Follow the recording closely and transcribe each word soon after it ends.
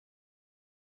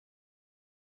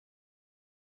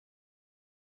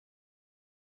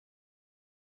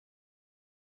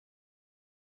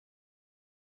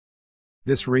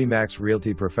This RE/MAX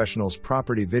Realty Professionals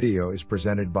property video is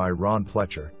presented by Ron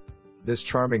Pletcher. This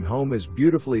charming home is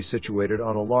beautifully situated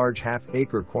on a large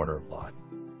half-acre corner lot.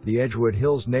 The Edgewood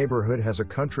Hills neighborhood has a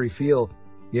country feel,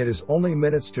 yet is only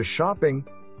minutes to shopping,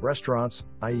 restaurants,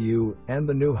 IU, and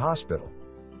the new hospital.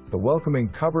 The welcoming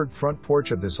covered front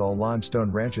porch of this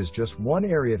all-limestone ranch is just one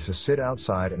area to sit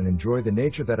outside and enjoy the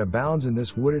nature that abounds in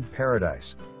this wooded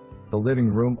paradise. The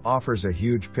living room offers a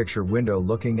huge picture window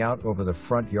looking out over the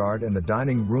front yard, and the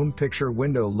dining room picture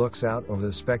window looks out over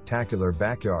the spectacular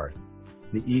backyard.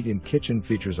 The eat-in kitchen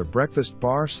features a breakfast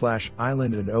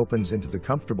bar/island and opens into the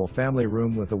comfortable family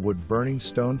room with a wood-burning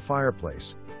stone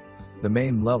fireplace. The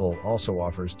main level also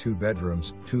offers 2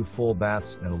 bedrooms, 2 full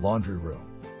baths, and a laundry room.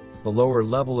 The lower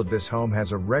level of this home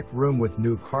has a rec room with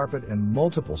new carpet and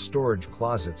multiple storage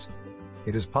closets.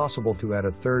 It is possible to add a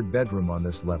 3rd bedroom on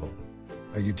this level.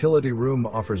 A utility room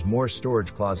offers more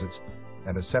storage closets,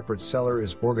 and a separate cellar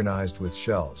is organized with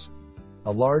shelves.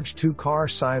 A large 2-car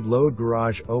side load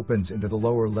garage opens into the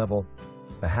lower level.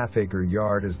 The half-acre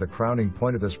yard is the crowning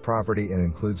point of this property and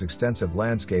includes extensive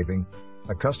landscaping,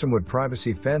 a custom wood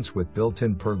privacy fence with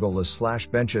built-in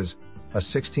pergolas/benches, a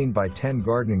 16 by 10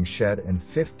 gardening shed and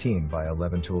 15 by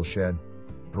 11 tool shed,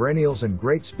 perennials, and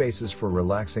great spaces for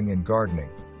relaxing and gardening.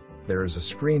 There is a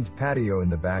screened patio in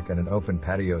the back and an open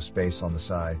patio space on the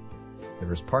side.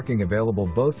 There is parking available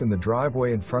both in the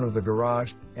driveway in front of the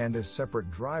garage and a separate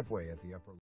driveway at the upper